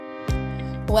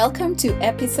Welcome to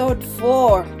episode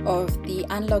 4 of the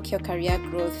Unlock Your Career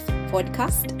Growth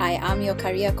podcast. I am your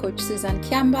career coach, Susan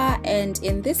Kiamba, and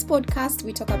in this podcast,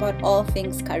 we talk about all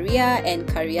things career and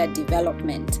career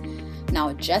development.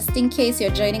 Now, just in case you're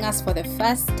joining us for the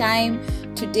first time,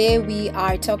 today we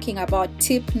are talking about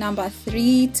tip number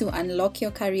 3 to unlock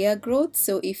your career growth.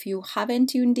 So if you haven't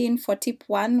tuned in for tip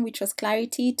 1, which was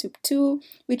clarity, tip 2,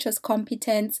 which was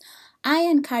competence, I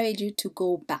encourage you to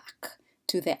go back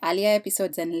to the earlier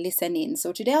episodes and listen in.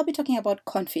 So today I'll be talking about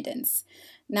confidence.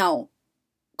 Now,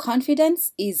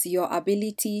 confidence is your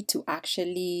ability to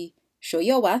actually show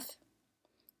your worth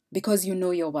because you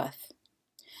know your worth.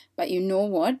 But you know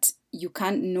what? You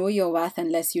can't know your worth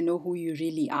unless you know who you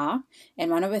really are. And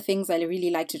one of the things I really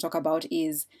like to talk about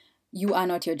is you are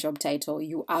not your job title.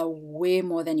 You are way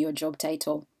more than your job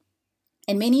title.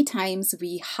 And many times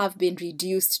we have been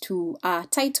reduced to a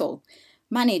title: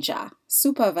 manager,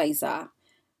 supervisor,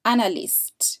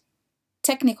 analyst,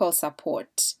 technical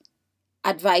support,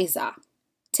 advisor,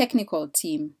 technical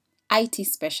team, IT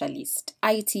specialist,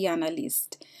 IT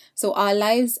analyst. So our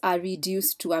lives are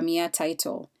reduced to a mere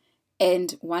title.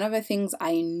 And one of the things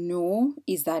I know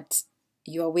is that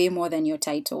you're way more than your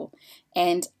title.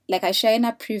 And like I shared in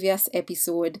a previous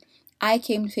episode, I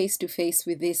came face to face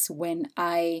with this when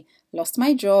I lost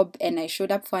my job and I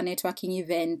showed up for a networking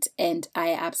event, and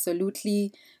I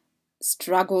absolutely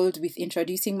struggled with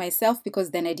introducing myself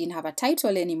because then I didn't have a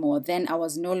title anymore. Then I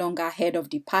was no longer head of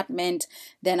department.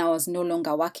 Then I was no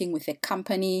longer working with a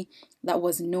company that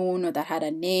was known or that had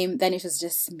a name. Then it was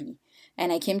just me.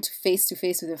 And I came to face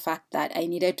with the fact that I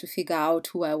needed to figure out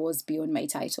who I was beyond my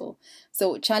title.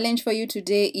 So challenge for you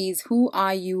today is, who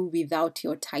are you without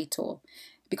your title?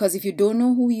 Because if you don't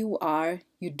know who you are,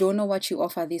 you don't know what you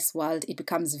offer this world, it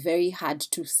becomes very hard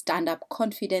to stand up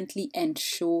confidently and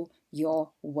show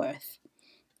your worth.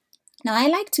 Now, I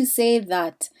like to say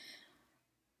that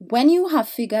when you have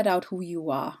figured out who you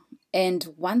are, and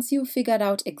once you've figured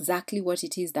out exactly what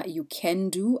it is that you can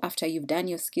do after you've done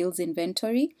your skills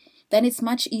inventory, then it's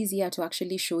much easier to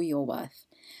actually show your worth.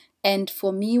 And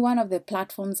for me, one of the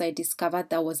platforms I discovered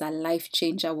that was a life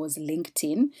changer was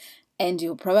LinkedIn. And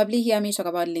you'll probably hear me talk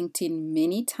about LinkedIn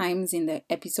many times in the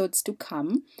episodes to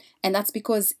come. And that's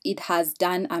because it has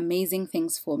done amazing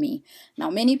things for me.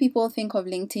 Now, many people think of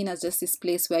LinkedIn as just this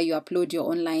place where you upload your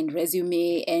online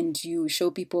resume and you show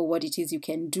people what it is you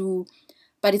can do.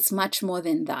 But it's much more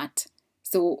than that.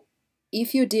 So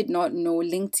if you did not know,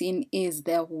 LinkedIn is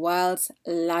the world's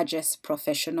largest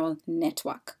professional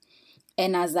network.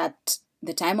 And as at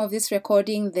the time of this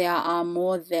recording, there are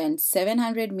more than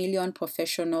 700 million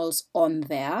professionals on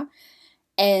there.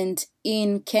 And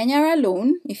in Kenya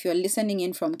alone, if you're listening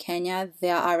in from Kenya,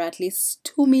 there are at least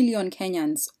 2 million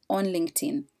Kenyans on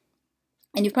LinkedIn.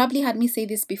 And you've probably heard me say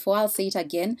this before, I'll say it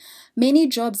again. Many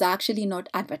jobs are actually not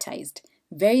advertised.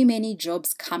 Very many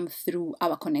jobs come through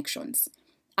our connections.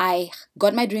 I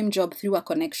got my dream job through a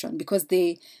connection because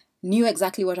they knew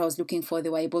exactly what I was looking for. They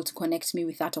were able to connect me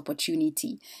with that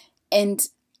opportunity. And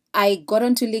I got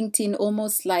onto LinkedIn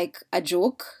almost like a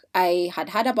joke. I had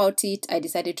heard about it. I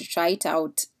decided to try it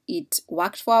out. It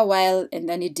worked for a while and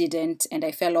then it didn't. And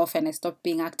I fell off and I stopped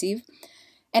being active.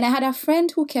 And I had a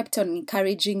friend who kept on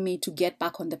encouraging me to get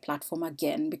back on the platform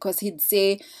again, because he'd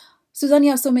say, Susan,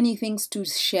 you have so many things to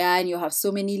share and you have so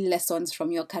many lessons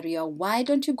from your career. Why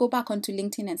don't you go back onto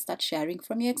LinkedIn and start sharing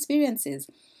from your experiences?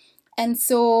 And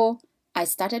so I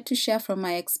started to share from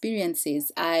my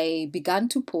experiences. I began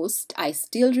to post. I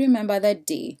still remember that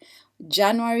day,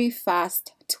 January 1st,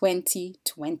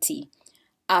 2020.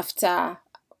 After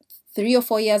 3 or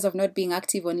 4 years of not being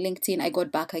active on LinkedIn, I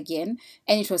got back again,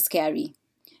 and it was scary.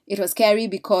 It was scary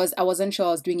because I wasn't sure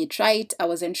I was doing it right. I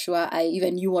wasn't sure I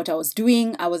even knew what I was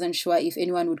doing. I wasn't sure if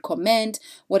anyone would comment.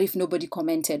 What if nobody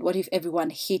commented? What if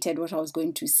everyone hated what I was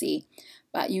going to say?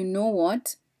 But you know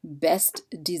what? Best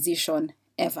decision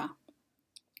ever.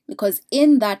 Because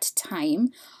in that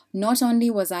time, not only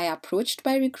was I approached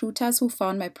by recruiters who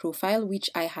found my profile, which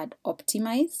I had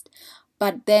optimized,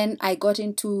 but then I got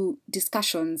into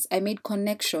discussions. I made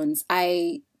connections.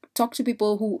 I talked to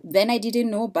people who then I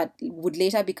didn't know, but would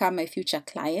later become my future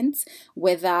clients,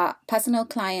 whether personal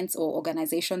clients or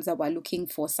organizations that were looking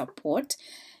for support.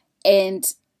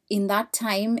 And in that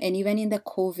time, and even in the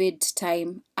COVID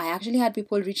time, I actually had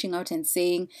people reaching out and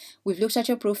saying, we've looked at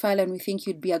your profile and we think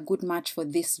you'd be a good match for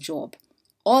this job.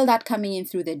 All that coming in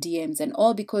through the DMs, and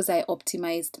all because I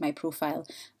optimized my profile.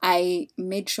 I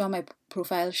made sure my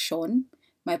profile shone.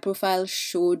 My profile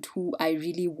showed who I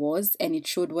really was, and it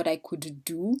showed what I could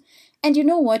do. And you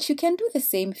know what? You can do the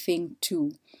same thing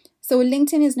too. So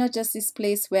LinkedIn is not just this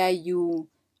place where you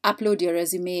upload your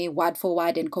resume word for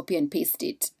word and copy and paste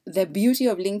it. The beauty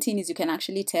of LinkedIn is you can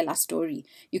actually tell a story.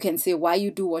 You can say why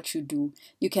you do what you do.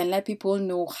 You can let people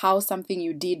know how something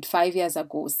you did 5 years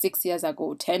ago, 6 years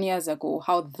ago, 10 years ago,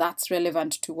 how that's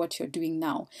relevant to what you're doing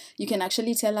now. You can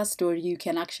actually tell a story. You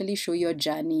can actually show your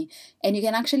journey, and you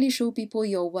can actually show people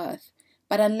your worth.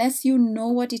 But unless you know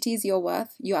what it is you're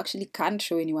worth, you actually can't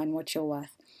show anyone what you're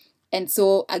worth. And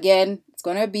so again, it's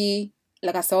going to be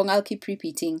like a song I'll keep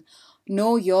repeating.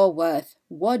 Know your worth.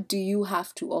 What do you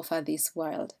have to offer this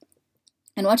world?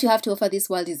 And what you have to offer this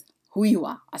world is who you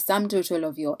are, a sum total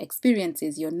of your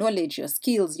experiences, your knowledge, your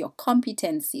skills, your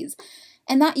competencies,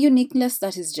 and that uniqueness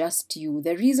that is just you,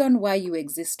 the reason why you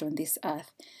exist on this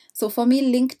earth. So for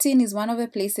me, LinkedIn is one of the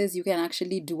places you can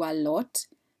actually do a lot,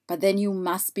 but then you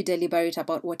must be deliberate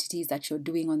about what it is that you're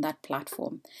doing on that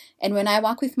platform. And when I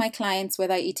work with my clients,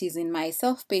 whether it is in my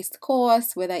self-paced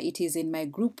course, whether it is in my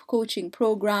group coaching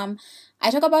program, I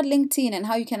talk about LinkedIn and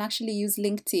how you can actually use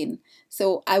LinkedIn.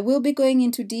 So I will be going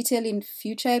into detail in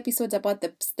future episodes about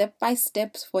the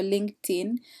step-by-steps for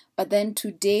LinkedIn. But then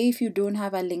today, if you don't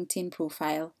have a LinkedIn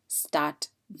profile, start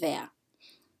there.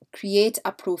 Create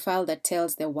a profile that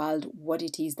tells the world what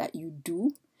it is that you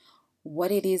do,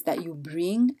 what it is that you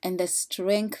bring, and the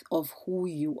strength of who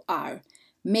you are.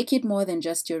 Make it more than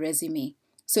just your resume.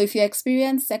 So if your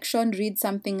experience section reads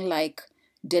something like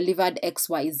delivered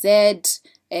XYZ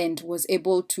and was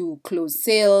able to close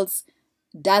sales,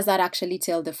 does that actually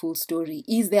tell the full story?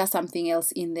 Is there something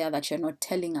else in there that you're not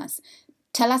telling us?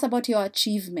 Tell us about your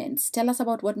achievements. Tell us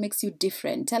about what makes you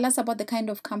different. Tell us about the kind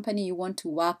of company you want to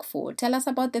work for. Tell us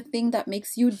about the thing that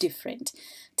makes you different.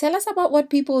 Tell us about what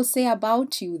people say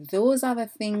about you. Those are the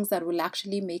things that will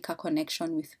actually make a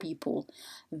connection with people.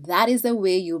 That is the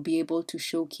way you'll be able to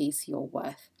showcase your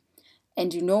worth.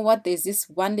 And you know what? There's this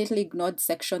one little ignored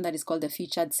section that is called the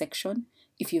featured section.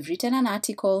 If you've written an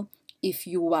article, if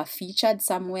you are featured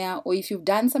somewhere, or if you've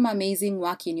done some amazing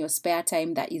work in your spare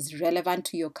time that is relevant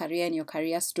to your career and your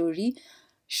career story,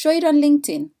 show it on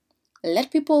LinkedIn. Let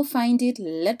people find it.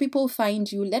 Let people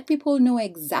find you. Let people know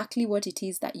exactly what it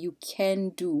is that you can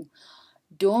do.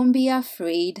 Don't be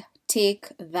afraid. Take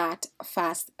that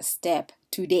first step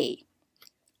today.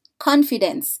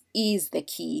 Confidence is the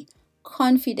key.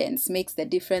 Confidence makes the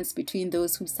difference between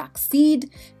those who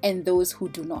succeed and those who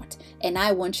do not. And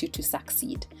I want you to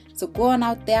succeed. So go on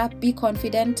out there, be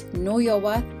confident, know your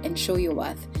worth, and show your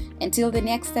worth. Until the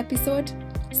next episode,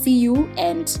 see you,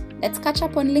 and let's catch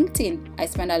up on LinkedIn. I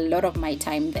spend a lot of my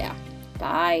time there.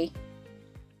 Bye.